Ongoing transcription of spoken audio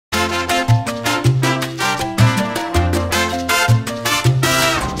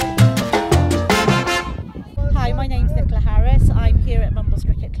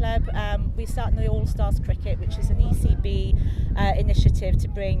initiative to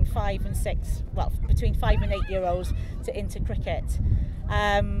bring between 5 and 8 year olds into cricket.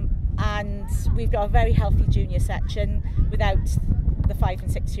 And we've got a very healthy junior section without the 5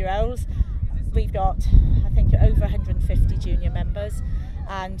 and 6 year olds. We've got, I think, over 150 junior members,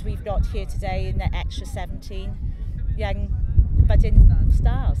 and we've got here today in the extra 17 young budding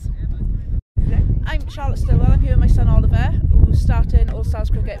stars. I'm Charlotte Stillwell. I'm here with my son Oliver, who's starting All Stars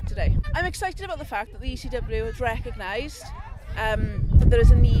cricket today. I'm excited about the fact that the ECW has recognised that there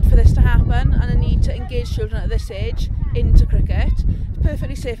is a need for this to happen and a need to engage children at this age into cricket. It's a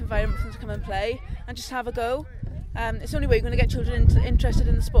perfectly safe environment for them to come and play and just have a go. It's the only way you're going to get children interested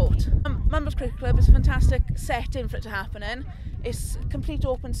in the sport. Mumbles Cricket Club is a fantastic setting for it to happen in. It's complete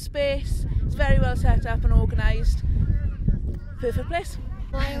open space, it's very well set up and organised. Perfect place.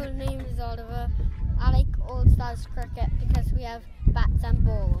 My name is Oliver. I like All Stars cricket because we have bats and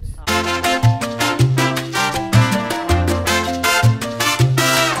balls.